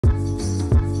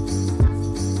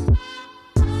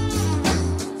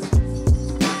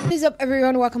What is up,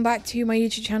 everyone? Welcome back to my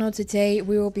YouTube channel. Today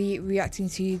we will be reacting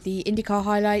to the IndyCar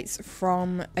highlights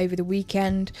from over the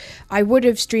weekend. I would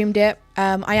have streamed it.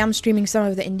 I am streaming some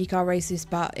of the IndyCar races,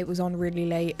 but it was on really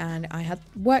late and I had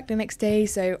work the next day,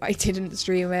 so I didn't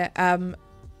stream it.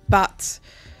 But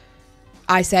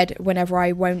I said whenever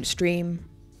I won't stream,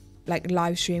 like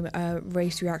live stream a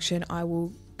race reaction, I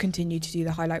will continue to do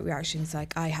the highlight reactions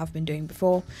like I have been doing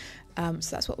before.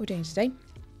 So that's what we're doing today.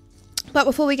 But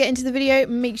before we get into the video,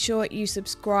 make sure you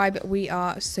subscribe. We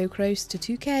are so close to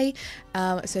 2K.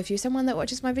 So if you're someone that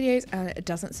watches my videos and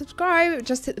doesn't subscribe,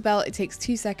 just hit the bell. It takes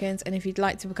 2 seconds. And if you'd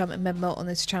like to become a member on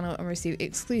this channel and receive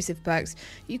exclusive perks,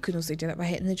 you can also do that by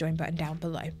hitting the join button down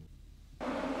below.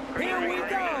 Here we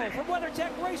go from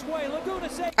WeatherTech Raceway, Laguna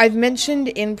Seca. I've mentioned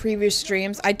in previous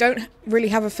streams, I don't really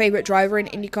have a favorite driver in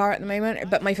IndyCar at the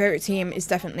moment, but my favorite team is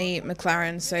definitely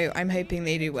McLaren, so I'm hoping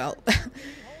they do well.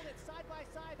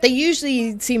 They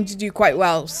usually seem to do quite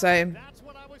well, so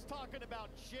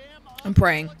I'm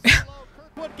praying.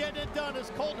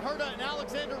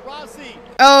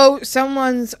 Oh,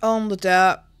 someone's on the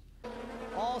dirt.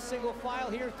 All single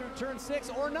file here through turn 6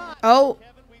 or not. Oh,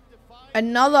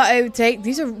 another overtake.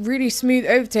 These are really smooth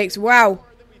overtakes. Wow.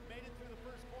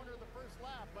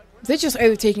 They're just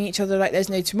overtaking each other like there's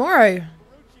no tomorrow.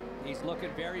 He's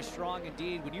looking very strong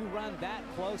indeed. When you run that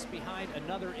close behind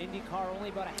another IndyCar, only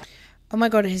about a... Oh my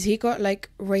god, has he got like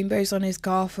rainbows on his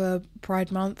car for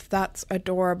Pride Month? That's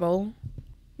adorable.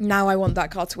 Now I want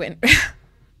that car to win.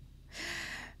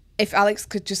 If Alex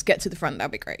could just get to the front, that'd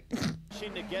be great.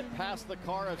 To get past the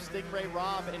car of Stingray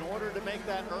Rob in order to make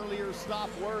that earlier stop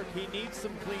work, he needs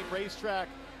some clean racetrack.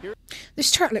 Here.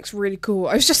 This track looks really cool.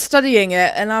 I was just studying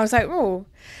it and I was like, oh,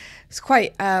 it's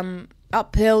quite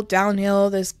uphill, downhill.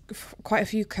 There's quite a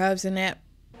few curves in it.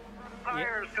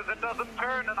 Tires, because it doesn't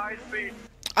turn at high speed.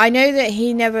 I know that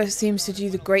he never seems to do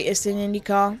the greatest in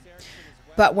IndyCar,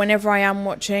 but whenever I am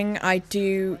watching, I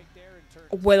do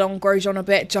will on Grosjean a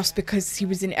bit just because he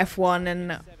was in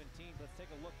F1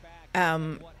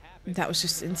 and that was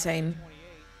just insane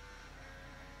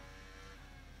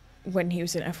when he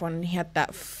was in F1 and he had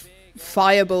that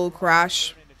fireball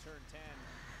crash.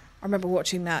 I remember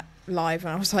watching that live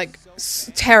and I was like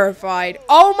terrified.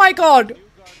 Oh my god!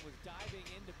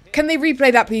 Can they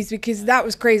replay that, please? Because that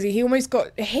was crazy. He almost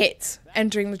got hit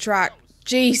entering the track.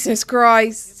 Jesus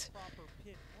Christ.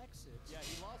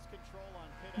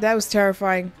 That was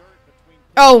terrifying.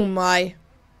 Oh my.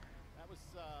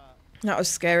 That was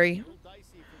scary.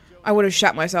 I would have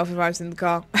shat myself if I was in the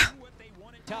car.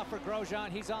 Tough for Grosjean.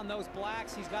 He's on those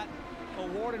blacks. He's got a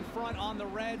ward in front on the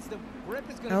reds. The grip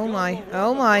is going to oh go my. over.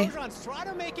 Oh my. Grosjean's trying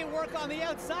to make it work on the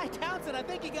outside. Townsend, I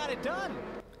think he got it done.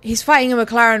 He's fighting a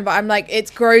McLaren, but I'm like, it's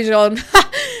Grosjean.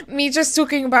 Me just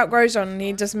talking about Grosjean, and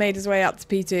he just made his way up to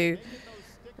P2.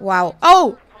 Wow.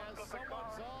 Oh!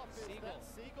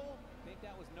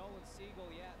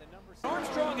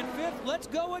 Armstrong in 5th. Let's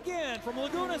go again from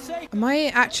Laguna Seca. Am I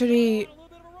actually...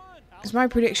 Is my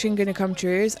prediction going to come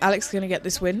true? Is Alex going to get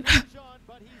this win?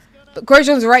 But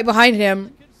Grosjean's right behind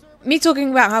him. Me talking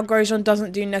about how Grosjean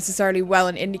doesn't do necessarily well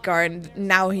in IndyCar, and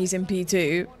now he's in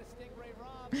P2.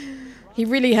 He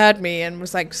really heard me and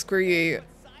was like, screw you.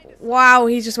 Wow,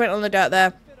 he just went on the dirt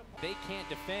there. They can't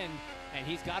defend, and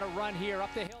he's got to run here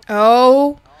up the hill.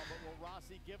 Oh.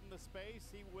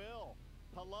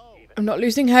 I'm not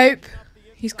losing hope.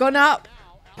 He's gone up.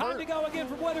 Time to go again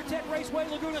from WeatherTech Raceway,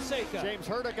 Laguna Seca. James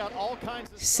Herta got all kinds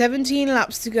of 17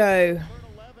 laps to go.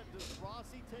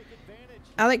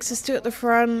 Alex is still at the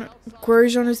front.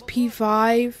 Grosjean is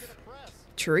P5.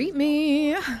 Treat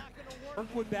me.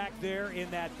 Kirkwood back there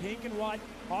in that pink and white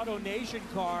Auto Nation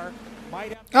car.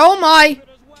 Oh my!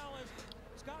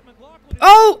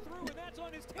 Oh!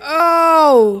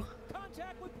 Oh!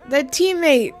 They're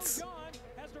teammates.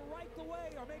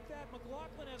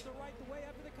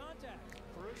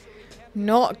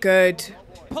 Not good.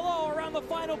 Pillow around the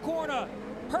final corner.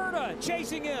 Herta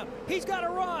chasing him. He's got to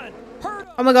run.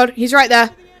 Herta. Oh my god, he's right there.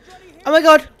 Oh my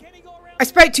god. I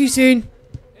spoke too soon.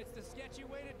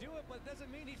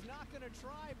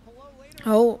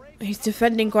 Oh, he's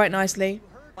defending quite nicely.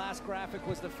 Last graphic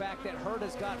was the fact that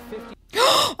Herta's got 50.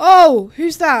 Oh,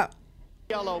 who's that?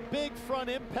 yellow, big front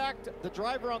impact. The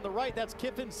driver on the right, that's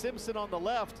Kiffin Simpson on the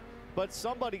left, but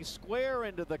somebody square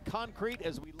into the concrete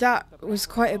as we. That was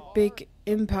quite a big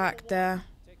impact there.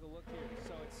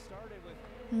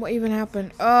 What even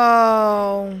happened?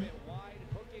 Oh.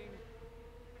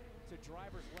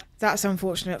 That's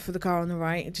unfortunate for the car on the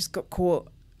right. It just got caught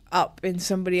up in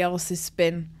somebody else's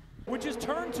spin. Which is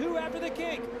turn 2 after the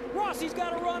kink. Rossi's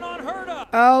got to run on Herta.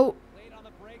 Oh.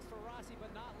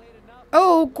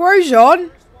 Oh,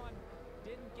 Grosjean.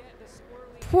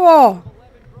 Whoa!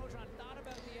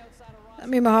 That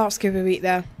made my heart skip a beat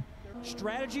there.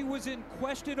 Strategy was in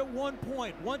question at one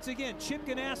point. Once again, Chip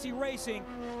Ganassi Racing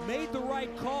made the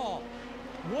right call.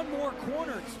 One more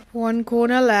corner. One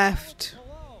corner left.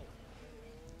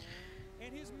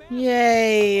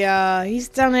 Yay, he's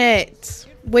done it.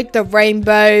 With the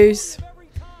rainbows.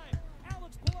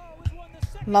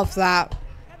 Love that.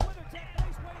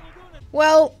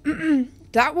 Well,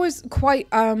 that was quite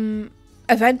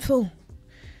eventful.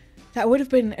 That would have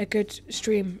been a good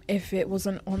stream if it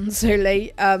wasn't on so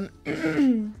late.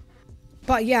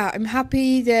 But yeah, I'm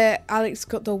happy that Alex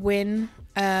got the win.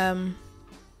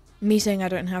 Me saying I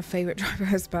don't have favourite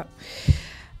drivers, but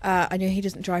I know he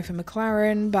doesn't drive for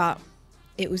McLaren, but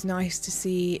it was nice to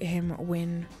see him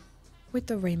win with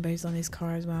the rainbows on his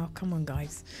car as well. Come on,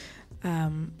 guys.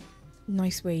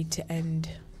 Nice way to end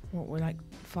what we're like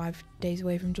 5 days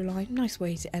away from July. Nice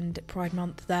way to end Pride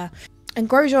Month there. And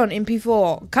Grosjean in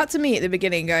P4 cut to me at the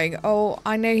beginning going, oh,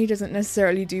 I know he doesn't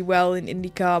necessarily do well in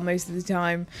IndyCar most of the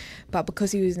time, but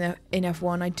because he was in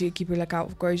F1, I do keep a lookout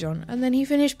for Grosjean. And then he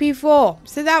finished P4,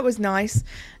 so that was nice.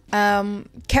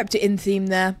 Kept it in theme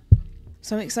there.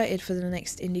 So I'm excited for the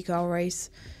next IndyCar race.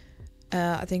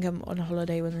 I think I'm on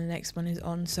holiday when the next one is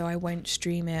on, so I won't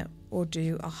stream it or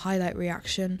do a highlight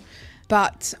reaction.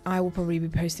 But I will probably be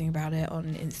posting about it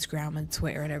on Instagram and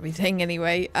Twitter and everything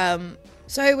anyway.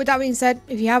 So with that being said,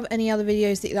 if you have any other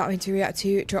videos that you'd like me to react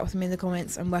to, drop them in the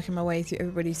comments. I'm working my way through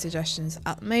everybody's suggestions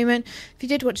at the moment. If you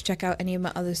did want to check out any of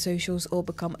my other socials or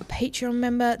become a Patreon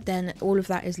member, then all of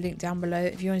that is linked down below.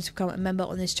 If you wanted to become a member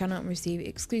on this channel and receive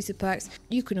exclusive perks,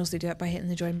 you can also do it by hitting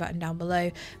the join button down below.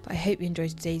 But I hope you enjoyed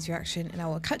today's reaction, and I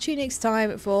will catch you next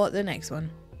time for the next one.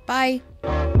 Bye!